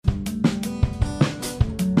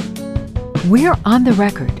We're on the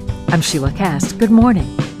record. I'm Sheila Cast. Good morning.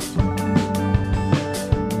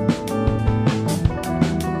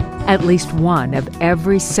 At least one of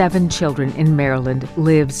every 7 children in Maryland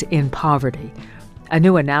lives in poverty. A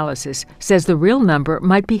new analysis says the real number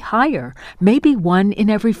might be higher, maybe 1 in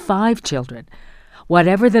every 5 children.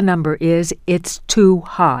 Whatever the number is, it's too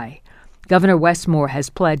high. Governor Wes Moore has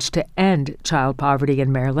pledged to end child poverty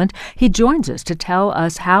in Maryland. He joins us to tell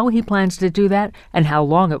us how he plans to do that and how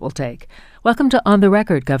long it will take. Welcome to On the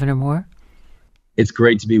Record, Governor Moore. It's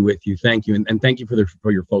great to be with you. Thank you. And thank you for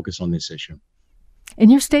your focus on this issue. In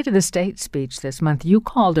your State of the State speech this month, you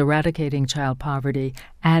called eradicating child poverty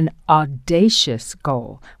an audacious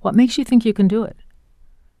goal. What makes you think you can do it?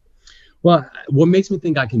 Well, what makes me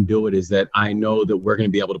think I can do it is that I know that we're going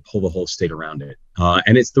to be able to pull the whole state around it.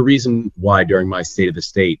 And it's the reason why during my State of the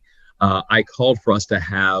State, I called for us to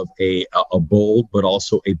have a bold but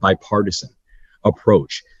also a bipartisan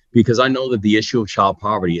approach. Because I know that the issue of child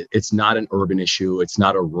poverty, it's not an urban issue. It's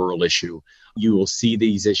not a rural issue. You will see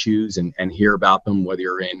these issues and hear about them, whether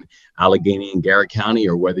you're in Allegheny and Garrett County,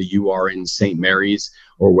 or whether you are in St. Mary's,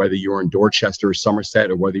 or whether you're in Dorchester or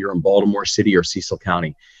Somerset, or whether you're in Baltimore City or Cecil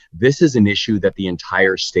County. This is an issue that the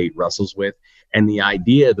entire state wrestles with. And the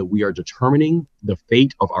idea that we are determining the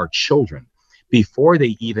fate of our children before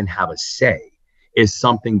they even have a say is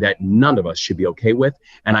something that none of us should be okay with.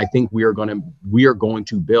 And I think we are going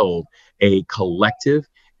to build a collective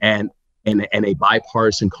and a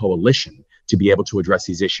bipartisan coalition to be able to address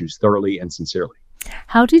these issues thoroughly and sincerely.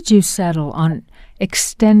 How did you settle on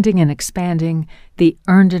extending and expanding the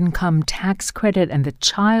Earned Income Tax Credit and the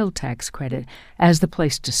Child Tax Credit as the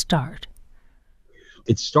place to start?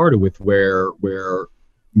 It started with where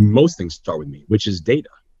most things start with me, which is data.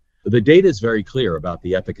 The data is very clear about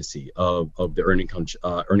the efficacy of the earned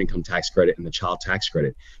income tax credit and the child tax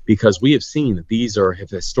credit, because we have seen that these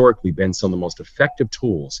have historically been some of the most effective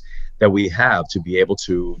tools that we have to be able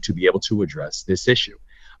to address this issue.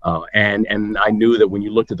 And I knew that when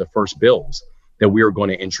you looked at the first bills that we were going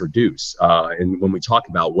to introduce, and when we talk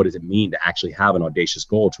about what does it mean to actually have an audacious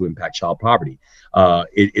goal to impact child poverty,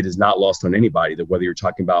 it is not lost on anybody that whether you're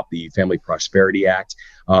talking about the Family Prosperity Act,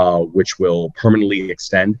 which will permanently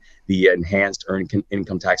extend the enhanced earned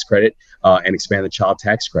income tax credit and expand the child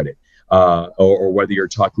tax credit, or whether you're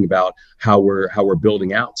talking about how we're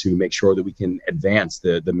building out to make sure that we can advance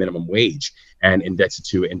the minimum wage and index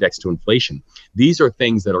to inflation. These are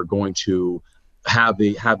things that are going to have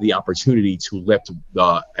the opportunity to lift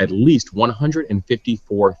at least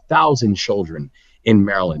 154,000 children in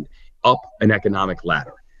Maryland up an economic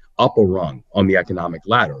ladder, up a rung on the economic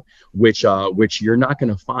ladder, which you're not going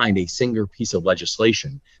to find a single piece of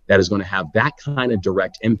legislation that is going to have that kind of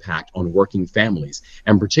direct impact on working families,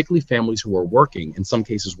 and particularly families who are working, in some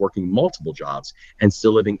cases working multiple jobs and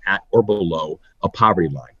still living at or below a poverty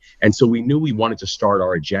line. And so we knew we wanted to start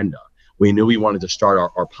our agenda. We knew we wanted to start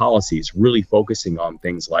our policies really focusing on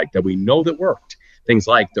things like that we know that worked, things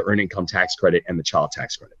like the Earned Income Tax Credit and the Child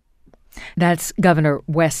Tax Credit. That's Governor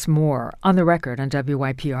Wes Moore. On the record on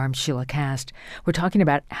WYPR, I'm Sheila Cast. We're talking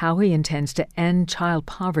about how he intends to end child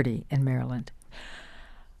poverty in Maryland.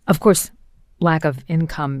 Of course, lack of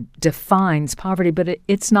income defines poverty, but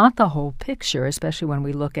it's not the whole picture, especially when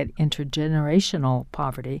we look at intergenerational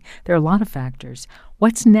poverty. There are a lot of factors.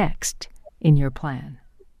 What's next in your plan?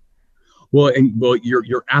 Well,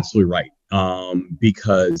 you're absolutely right.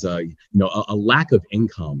 Because a lack of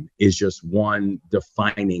income is just one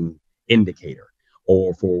defining indicator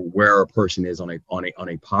or for where a person is on a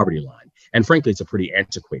poverty line. And frankly, it's a pretty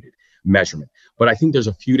antiquated measurement. But I think there's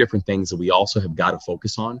a few different things that we also have got to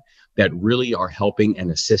focus on that really are helping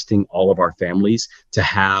and assisting all of our families to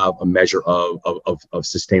have a measure of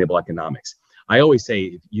sustainable economics. I always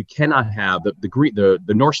say you cannot have the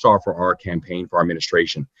North Star for our campaign, for our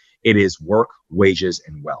administration. It is work, wages,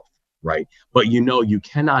 and wealth. Right. But you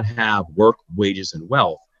cannot have work, wages, and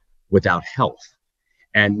wealth without health.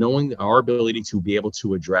 And knowing our ability to be able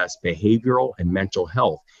to address behavioral and mental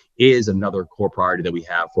health is another core priority that we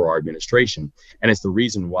have for our administration. And it's the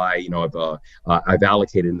reason why, I've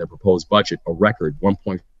allocated in the proposed budget a record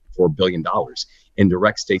 $1.4 billion in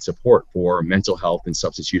direct state support for mental health and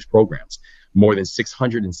substance use programs, more than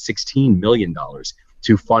 $616 million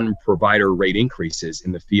to fund provider rate increases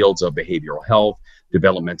in the fields of behavioral health,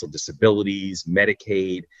 developmental disabilities,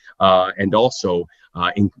 Medicaid, and also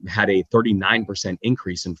had a 39%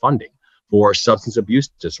 increase in funding for substance abuse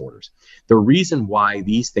disorders. The reason why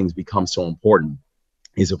these things become so important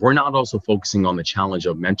is if we're not also focusing on the challenge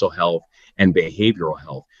of mental health and behavioral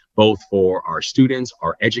health, both for our students,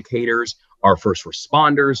 our educators, our first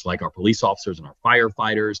responders, like our police officers and our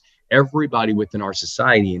firefighters, everybody within our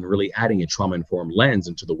society, and really adding a trauma-informed lens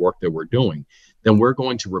into the work that we're doing, then we're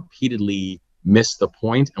going to repeatedly miss the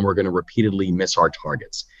point, and we're going to repeatedly miss our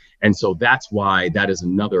targets. And so that's why that is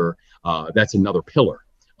another pillar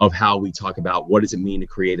of how we talk about what does it mean to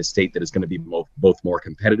create a state that is going to be both more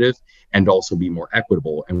competitive and also be more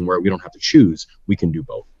equitable, and where we don't have to choose, we can do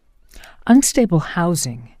both. Unstable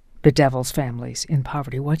housing bedevils families in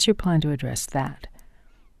poverty. What's your plan to address that?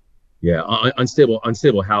 Yeah,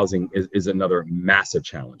 unstable housing is another massive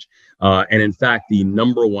challenge. And in fact, the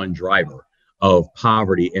number one driver of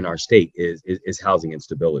poverty in our state is housing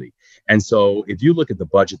instability. And so if you look at the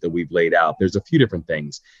budget that we've laid out, there's a few different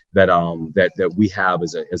things that we have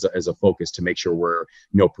as a focus to make sure we're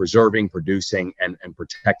preserving, producing, and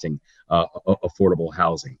protecting affordable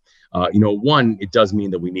housing. One, it does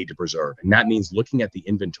mean that we need to preserve, and that means looking at the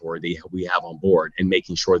inventory that we have on board and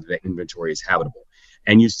making sure that that inventory is habitable.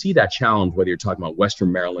 And you see that challenge whether you're talking about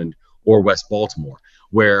Western Maryland or West Baltimore,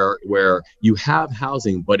 where you have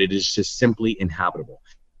housing, but it is just simply inhabitable.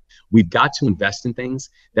 We've got to invest in things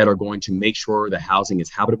that are going to make sure the housing is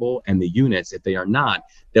habitable, and the units, if they are not,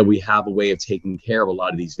 that we have a way of taking care of a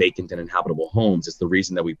lot of these vacant and inhabitable homes. It's the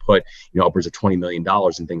reason that we put upwards of $20 million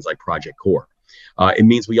in things like Project Core. It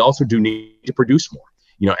means we also do need to produce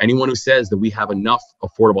more. Anyone who says that we have enough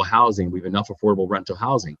affordable housing, we have enough affordable rental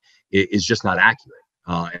housing, is just not accurate.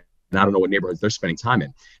 And I don't know what neighborhoods they're spending time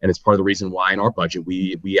in. And it's part of the reason why in our budget,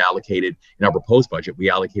 we allocated, in our proposed budget, we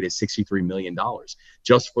allocated $63 million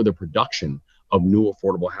just for the production of new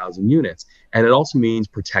affordable housing units. And it also means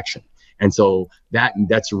protection. And so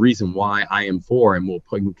that's the reason why I am for, and will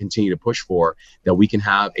continue to push for, that we can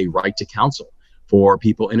have a right to counsel for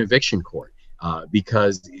people in eviction court,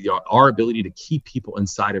 because our ability to keep people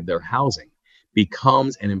inside of their housing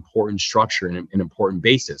becomes an important structure and an important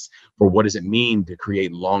basis for what does it mean to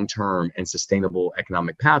create long-term and sustainable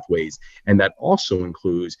economic pathways. And that also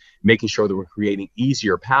includes making sure that we're creating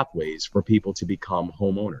easier pathways for people to become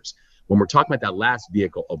homeowners. When we're talking about that last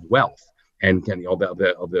vehicle of wealth and of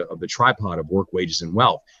the tripod of work, wages, and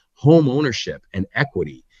wealth, home ownership and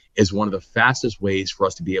equity is one of the fastest ways for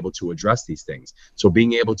us to be able to address these things. So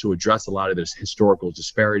being able to address a lot of those historical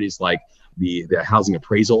disparities, like the housing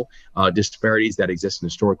appraisal disparities that exist in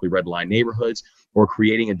historically redlined neighborhoods, or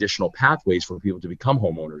creating additional pathways for people to become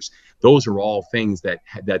homeowners. Those are all things that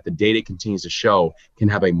the data continues to show can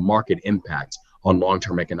have a marked impact on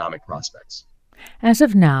long-term economic prospects. As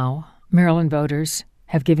of now, Maryland voters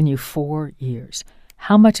have given you 4 years.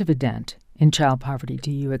 How much of a dent in child poverty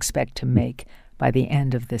do you expect to make by the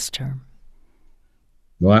end of this term?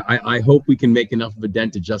 Well, I hope we can make enough of a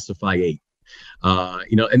dent to justify 8.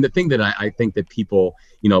 And the thing that I think that people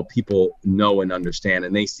know and understand,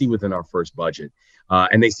 and they see within our first budget,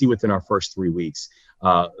 and they see within our first 3 weeks,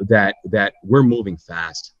 that we're moving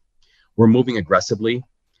fast, we're moving aggressively,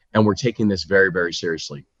 and we're taking this very, very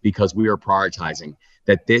seriously, because we are prioritizing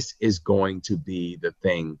that this is going to be the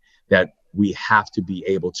thing that we have to be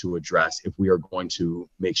able to address if we are going to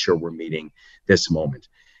make sure we're meeting this moment.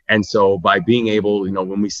 And so by being able,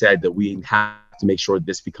 when we said that we have to make sure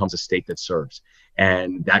this becomes a state that serves,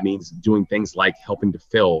 and that means doing things like helping to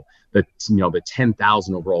fill the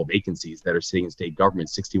 10,000 overall vacancies that are sitting in state government,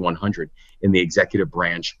 6,100 in the executive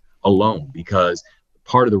branch alone, because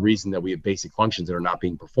part of the reason that we have basic functions that are not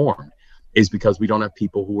being performed is because we don't have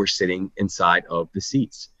people who are sitting inside of the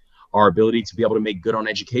seats. Our ability to be able to make good on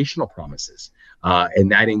educational promises. And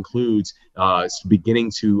that includes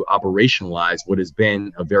beginning to operationalize what has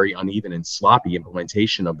been a very uneven and sloppy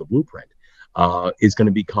implementation of the blueprint is going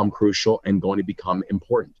to become crucial and going to become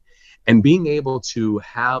important. And being able to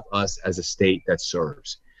have us as a state that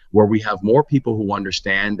serves, where we have more people who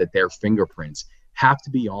understand that their fingerprints have to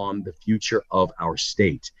be on the future of our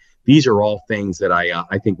state. These are all things that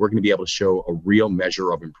I think we're going to be able to show a real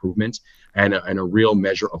measure of improvement and a real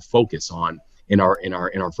measure of focus on in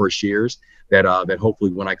our first years. That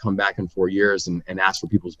hopefully when I come back in 4 years and ask for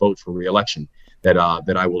people's vote for re-election, that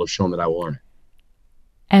I will have shown that I will earn it.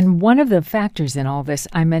 And one of the factors in all this,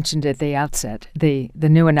 I mentioned at the outset, the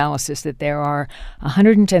new analysis that there are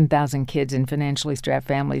 110,000 kids in financially strapped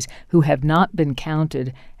families who have not been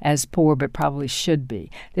counted as poor but probably should be.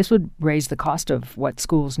 This would raise the cost of what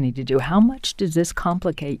schools need to do. How much does this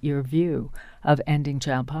complicate your view of ending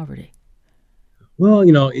child poverty? Well,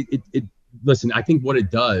 listen, I think what it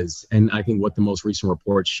does, and I think what the most recent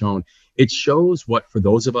report's shown, it shows what, for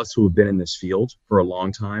those of us who have been in this field for a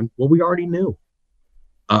long time, what we already knew.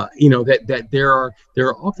 That there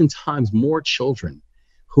are oftentimes more children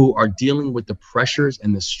who are dealing with the pressures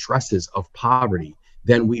and the stresses of poverty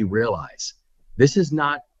than we realize. This is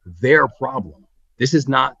not their problem. This is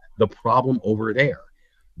not the problem over there.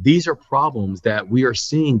 These are problems that we are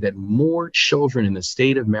seeing that more children in the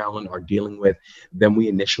state of Maryland are dealing with than we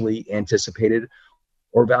initially anticipated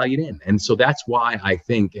or valued in. And so that's why I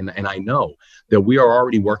think, and I know that we are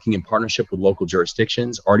already working in partnership with local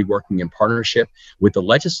jurisdictions, already working in partnership with the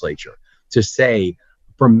legislature to say,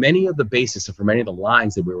 for many of the basis and for many of the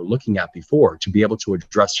lines that we were looking at before, to be able to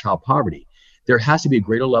address child poverty, there has to be a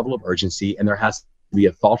greater level of urgency, and there has to be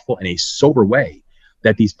a thoughtful and a sober way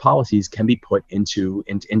that these policies can be put into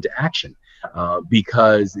action,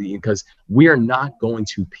 because we are not going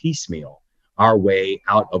to piecemeal our way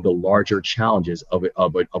out of the larger challenges of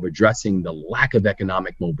addressing the lack of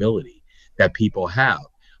economic mobility that people have,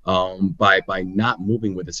 by not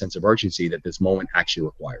moving with a sense of urgency that this moment actually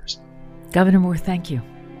requires. Governor Moore, thank you.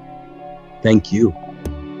 Thank you.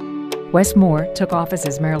 Wes Moore took office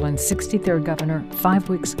as Maryland's 63rd governor 5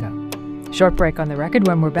 weeks ago. Short break on the record.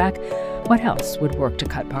 When we're back, what else would work to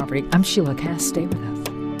cut poverty? I'm Sheila Cass. Stay with us.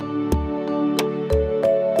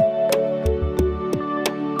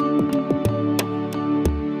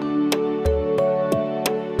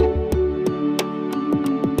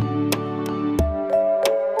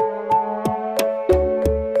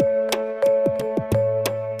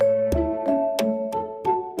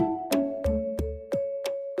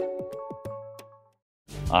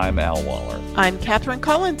 I'm Al Waller. I'm Catherine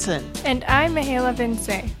Collinson. And I'm Mahela Vince.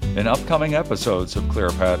 In upcoming episodes of Clear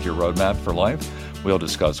Path, Your Roadmap for Life, we'll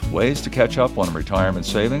discuss ways to catch up on retirement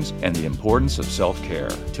savings and the importance of self-care.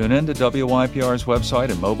 Tune in to WYPR's website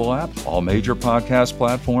and mobile app, all major podcast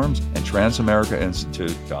platforms, and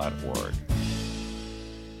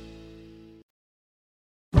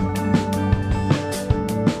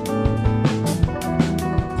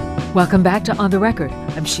transamericainstitute.org. Welcome back to On the Record.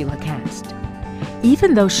 I'm Sheila Cast.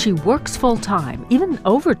 Even though she works full-time, even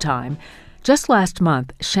overtime, just last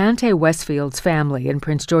month, Shante Westfield's family in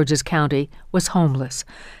Prince George's County was homeless.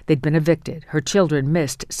 They'd been evicted. Her children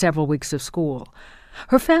missed several weeks of school.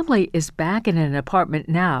 Her family is back in an apartment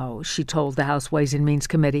now, she told the House Ways and Means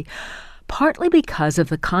Committee, partly because of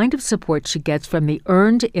the kind of support she gets from the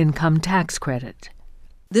Earned Income Tax Credit.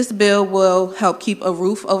 This bill will help keep a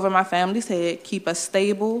roof over my family's head, keep us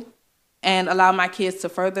stable, and allow my kids to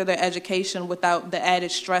further their education without the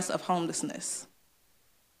added stress of homelessness.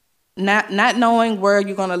 Not knowing where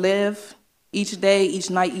you're going to live each day,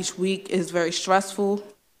 each night, each week is very stressful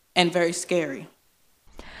and very scary.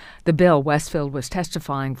 The bill Westfield was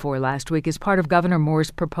testifying for last week is part of Governor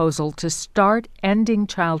Moore's proposal to start ending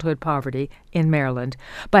childhood poverty in Maryland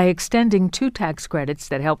by extending 2 tax credits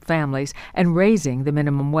that help families and raising the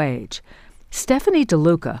minimum wage. Stephanie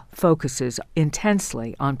DeLuca focuses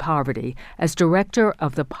intensely on poverty as director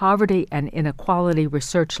of the Poverty and Inequality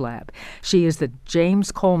Research Lab. She is the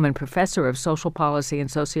James Coleman Professor of Social Policy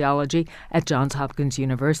and Sociology at Johns Hopkins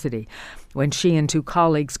University. When she and 2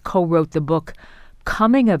 colleagues co-wrote the book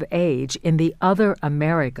Coming of Age in the Other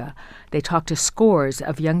America, they talked to scores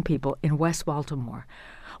of young people in West Baltimore.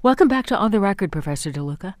 Welcome back to On the Record, Professor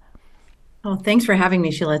DeLuca. Oh, thanks for having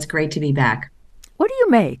me, Sheila. It's great to be back. What do you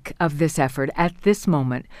make of this effort at this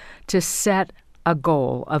moment to set a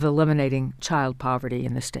goal of eliminating child poverty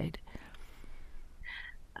in the state?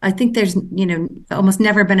 I think there's, almost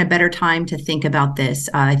never been a better time to think about this.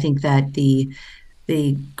 I think that the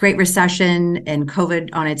Great Recession and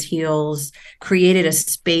COVID on its heels created a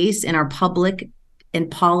space in our public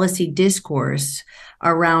and policy discourse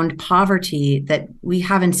around poverty that we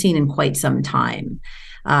haven't seen in quite some time.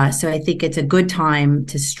 So I think it's a good time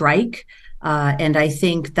to strike. And I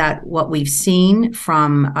think that what we've seen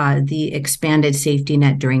from the expanded safety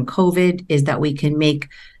net during COVID is that we can make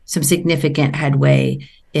some significant headway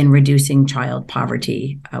in reducing child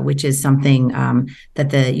poverty, which is something that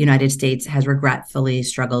the United States has regretfully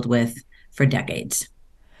struggled with for decades.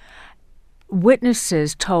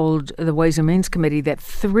 Witnesses told the Ways and Means Committee that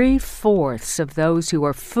 3/4 of those who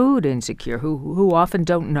are food insecure, who often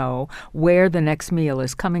don't know where the next meal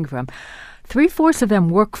is coming from, 3/4 of them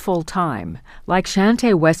work full-time, like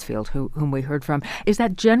Shante Westfield, whom we heard from. Is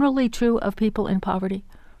that generally true of people in poverty?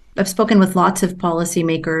 I've spoken with lots of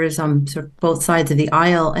policymakers on sort of both sides of the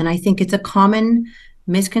aisle, and I think it's a common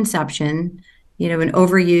misconception, an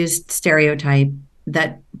overused stereotype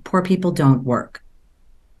that poor people don't work.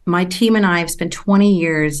 My team and I have spent 20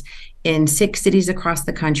 years in 6 cities across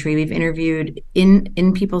the country. We've interviewed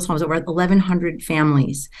in people's homes over 1,100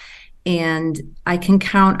 families. And I can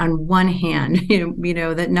count on one hand,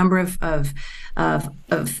 the number of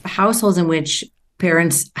households in which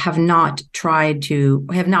parents have not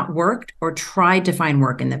worked or tried to find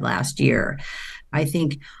work in the last year. I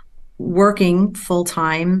think working full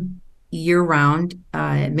time year-round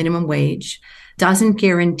minimum wage doesn't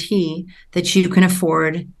guarantee that you can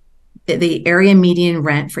afford the area median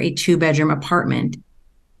rent for a two-bedroom apartment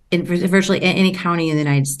in virtually any county in the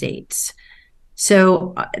United States.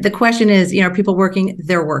 So the question is, are people working?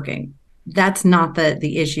 They're working. That's not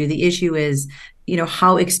the issue. The issue is,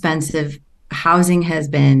 how expensive housing has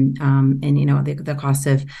been, and the cost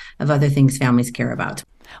of other things families care about.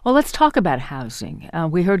 Well, let's talk about housing.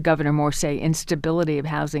 We heard Governor Moore say instability of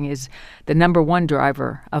housing is the number one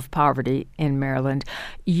driver of poverty in Maryland.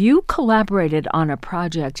 You collaborated on a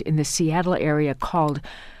project in the Seattle area called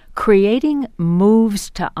Creating Moves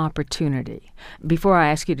to Opportunity. Before I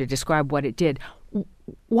ask you to describe what it did,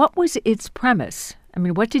 what was its premise? I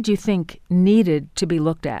mean, what did you think needed to be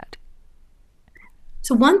looked at?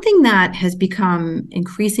 So one thing that has become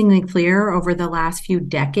increasingly clear over the last few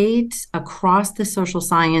decades across the social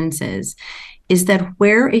sciences is that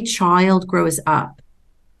where a child grows up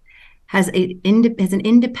has an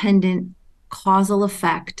independent causal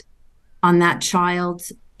effect on that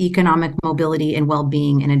child's economic mobility and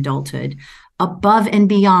well-being in adulthood, above and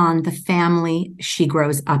beyond the family she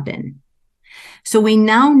grows up in. So we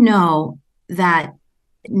now know that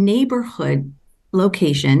neighborhood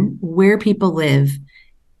location, where people live,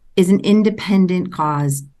 is an independent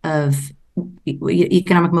cause of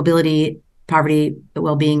economic mobility, poverty,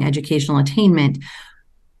 well-being, educational attainment,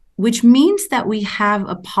 which means that we have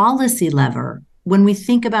a policy lever when we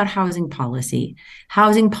think about housing policy.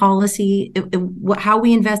 Housing policy, how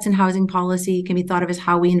we invest in housing policy can be thought of as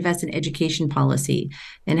how we invest in education policy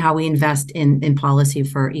and how we invest in policy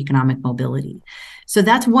for economic mobility. So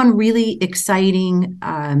that's one really exciting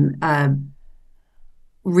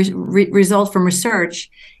result from research.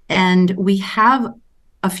 And we have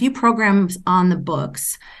a few programs on the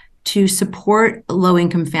books to support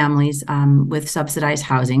low-income families with subsidized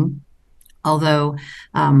housing, although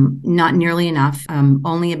not nearly enough.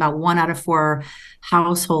 Only about 1 out of 4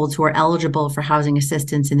 households who are eligible for housing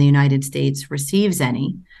assistance in the United States receives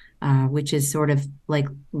any, which is sort of like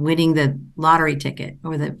winning the lottery ticket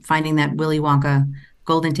or finding that Willy Wonka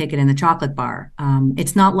golden ticket in the chocolate bar.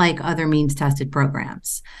 It's not like other means-tested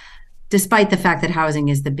programs, despite the fact that housing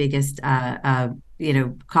is the biggest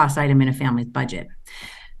cost item in a family's budget.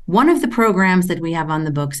 One of the programs that we have on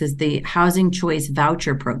the books is the Housing Choice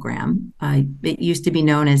Voucher Program. It used to be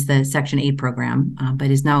known as the Section 8 program, but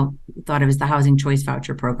is now thought of as the Housing Choice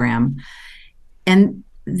Voucher Program. And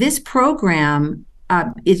this program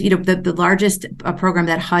is the largest program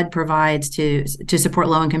that HUD provides to support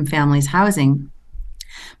low-income families' housing.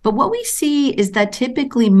 But what we see is that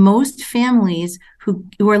typically most families who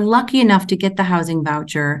are lucky enough to get the housing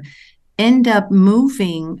voucher end up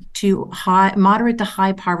moving to moderate to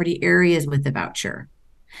high poverty areas with the voucher.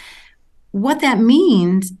 What that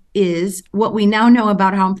means is what we now know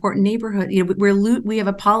about how important neighborhood, we have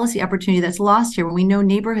a policy opportunity that's lost here. When we know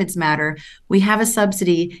neighborhoods matter, we have a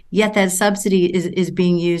subsidy, yet that subsidy is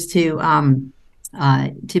being used to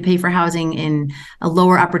pay for housing in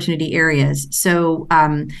lower opportunity areas. So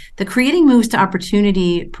the Creating Moves to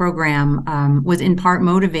Opportunity program was in part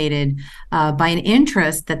motivated by an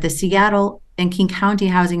interest that the Seattle and King County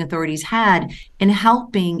housing authorities had in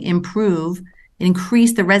helping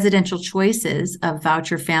increase the residential choices of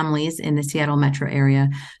voucher families in the Seattle metro area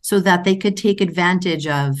so that they could take advantage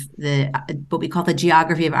of what we call the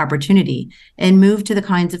geography of opportunity and move to the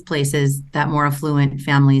kinds of places that more affluent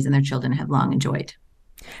families and their children have long enjoyed.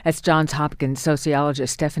 That's Johns Hopkins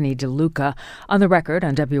sociologist Stephanie DeLuca. On the record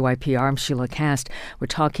on WYPR, I'm Sheila Kast. We're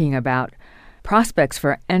talking about prospects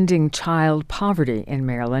for ending child poverty in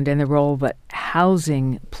Maryland and the role that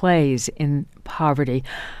housing plays in poverty.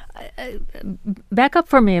 Back up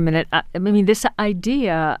for me a minute. I mean, this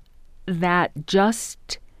idea that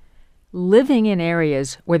just living in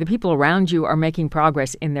areas where the people around you are making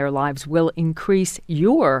progress in their lives will increase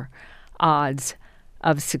your odds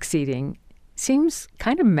of succeeding seems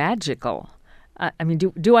kind of magical. I mean,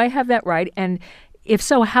 do I have that right? And if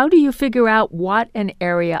so, how do you figure out what an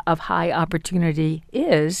area of high opportunity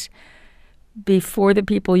is before the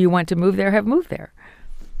people you want to move there have moved there?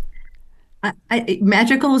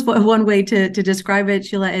 Magical is one way to describe it,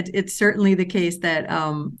 Sheila. It's certainly the case that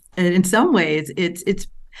in some ways it's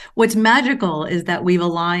what's magical is that we've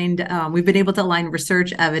been able to align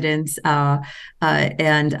research evidence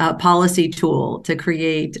and a policy tool to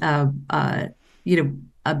create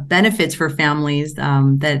benefits for families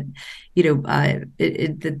that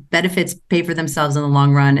the benefits pay for themselves in the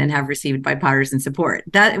long run and have received bipartisan support.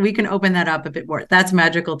 That we can open that up a bit more. That's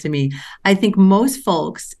magical to me. I think most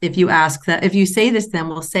folks, if you say this, then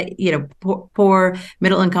will say, poor,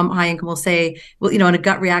 middle income, high income will say, well, in a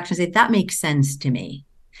gut reaction, say that makes sense to me.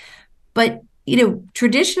 But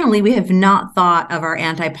traditionally, we have not thought of our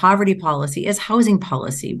anti-poverty policy as housing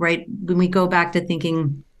policy, right? When we go back to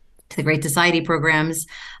thinking the Great Society programs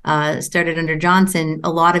started under Johnson,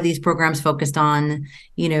 a lot of these programs focused on,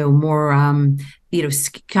 more,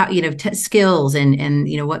 skills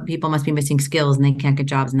and what people must be missing skills and they can't get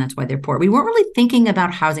jobs and that's why they're poor. We weren't really thinking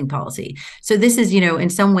about housing policy. So this is, in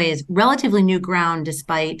some ways, relatively new ground,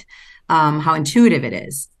 despite how intuitive it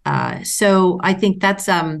is. So I think that's,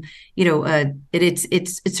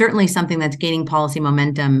 it's certainly something that's gaining policy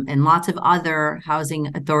momentum, and lots of other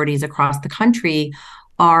housing authorities across the country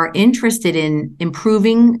are interested in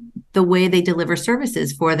improving the way they deliver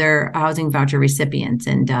services for their housing voucher recipients.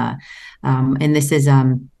 And this is,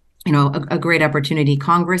 a great opportunity.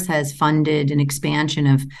 Congress has funded an expansion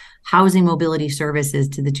of housing mobility services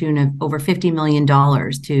to the tune of over $50 million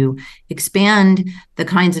to expand the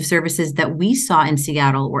kinds of services that we saw in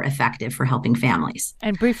Seattle were effective for helping families.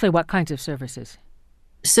 And briefly, what kinds of services?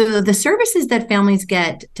 So the services that families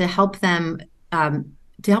get to help them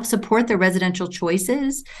to help support their residential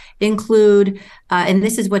choices include, and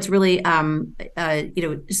this is what's really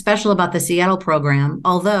special about the Seattle program,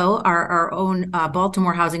 although our own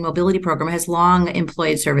Baltimore Housing Mobility Program has long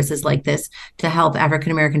employed services like this to help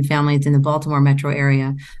African-American families in the Baltimore metro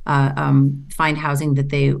area find housing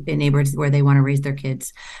in neighborhoods where they want to raise their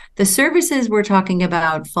kids. The services we're talking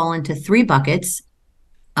about fall into three buckets.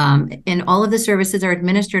 And all of the services are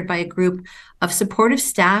administered by a group of supportive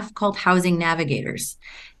staff called housing navigators.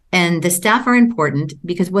 And the staff are important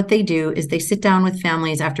because what they do is they sit down with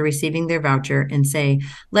families after receiving their voucher and say,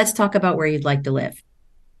 let's talk about where you'd like to live,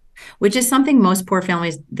 which is something most poor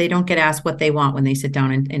families, they don't get asked what they want when they sit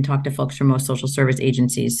down and talk to folks from most social service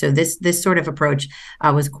agencies. So this sort of approach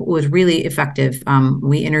was really effective.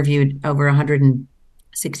 We interviewed over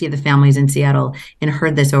 160 of the families in Seattle and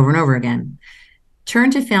heard this over and over again.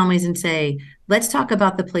 Turn to families and say, let's talk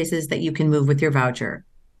about the places that you can move with your voucher.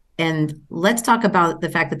 And let's talk about the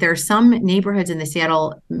fact that there are some neighborhoods in the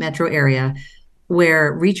Seattle metro area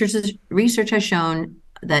where research has shown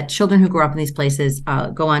that children who grow up in these places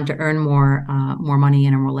go on to earn more money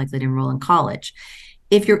and are more likely to enroll in college.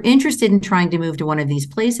 If you're interested in trying to move to one of these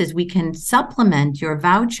places, we can supplement your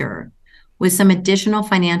voucher with some additional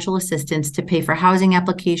financial assistance to pay for housing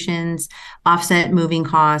applications, offset moving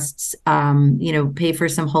costs, pay for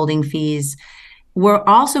some holding fees. We're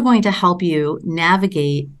also going to help you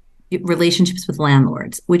navigate relationships with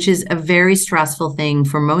landlords, which is a very stressful thing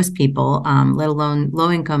for most people, let alone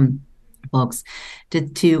low-income folks, to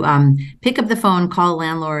pick up the phone, call a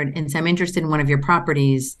landlord and say, I'm interested in one of your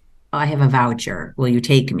properties. I have a voucher. Will you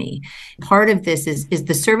take me? Part of this is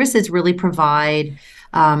the services really provide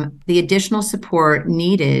the additional support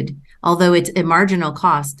needed, although it's a marginal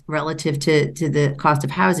cost relative to the cost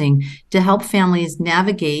of housing, to help families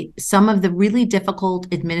navigate some of the really difficult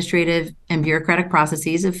administrative and bureaucratic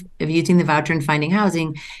processes of using the voucher and finding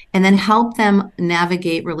housing, and then help them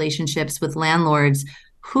navigate relationships with landlords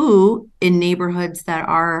who, in neighborhoods that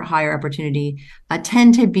are higher opportunity,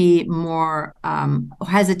 tend to be more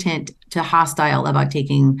hesitant to hostile about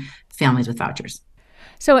taking families with vouchers.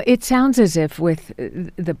 So it sounds as if with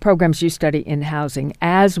the programs you study in housing,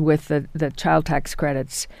 as with the child tax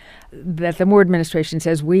credits, that the Moore administration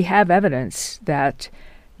says we have evidence that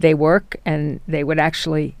they work and they would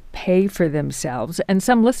actually pay for themselves. And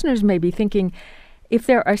some listeners may be thinking, if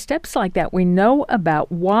there are steps like that we know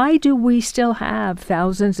about, why do we still have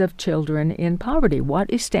thousands of children in poverty? What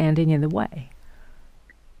is standing in the way?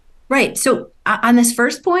 Right. So on this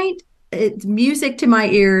first point, it's music to my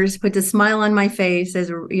ears, puts a smile on my face as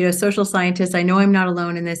a social scientist. I know I'm not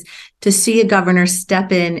alone in this, to see a governor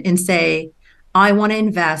step in and say, I want to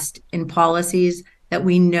invest in policies that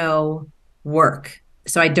we know work.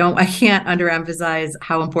 So I can't underemphasize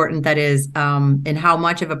how important that is, and how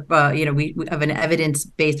much of of an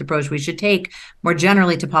evidence-based approach we should take more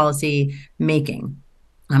generally to policy making.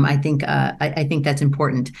 I think that's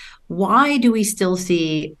important. Why do we still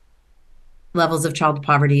see levels of child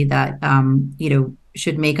poverty that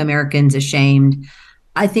should make Americans ashamed?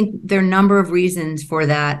 I think there are a number of reasons for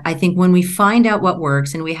that. I think when we find out what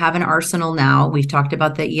works, and we have an arsenal now, we've talked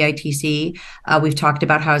about the EITC, we've talked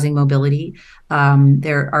about housing mobility.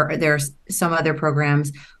 There are some other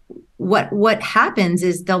programs. What happens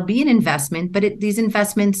is there'll be an investment, but these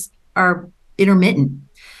investments are intermittent.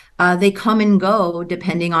 They come and go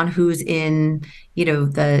depending on who's in,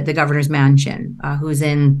 the governor's mansion, who's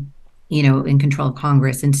in control of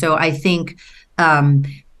Congress. And so I think,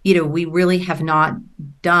 we really have not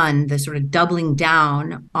done the sort of doubling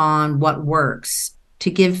down on what works to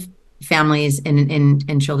give families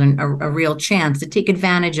and children a real chance to take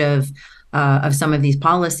advantage of of some of these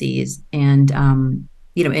policies, and and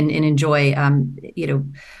enjoy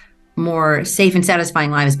more safe and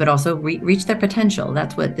satisfying lives, but also reach their potential.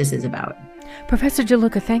 That's what this is about. Professor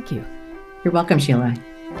DeLuca, thank you. You're welcome, Sheila.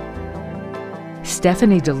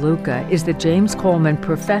 Stephanie DeLuca is the James Coleman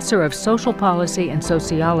Professor of Social Policy and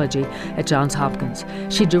Sociology at Johns Hopkins.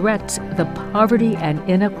 She directs the Poverty and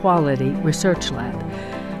Inequality Research Lab.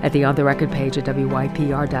 At the On the Record page at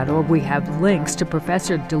WYPR.org, we have links to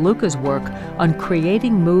Professor DeLuca's work on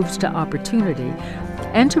creating moves to opportunity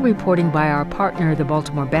and to reporting by our partner, the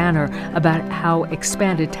Baltimore Banner, about how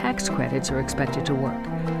expanded tax credits are expected to work.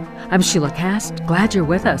 I'm Sheila Kast. Glad you're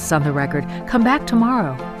with us on The Record. Come back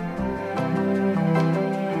tomorrow.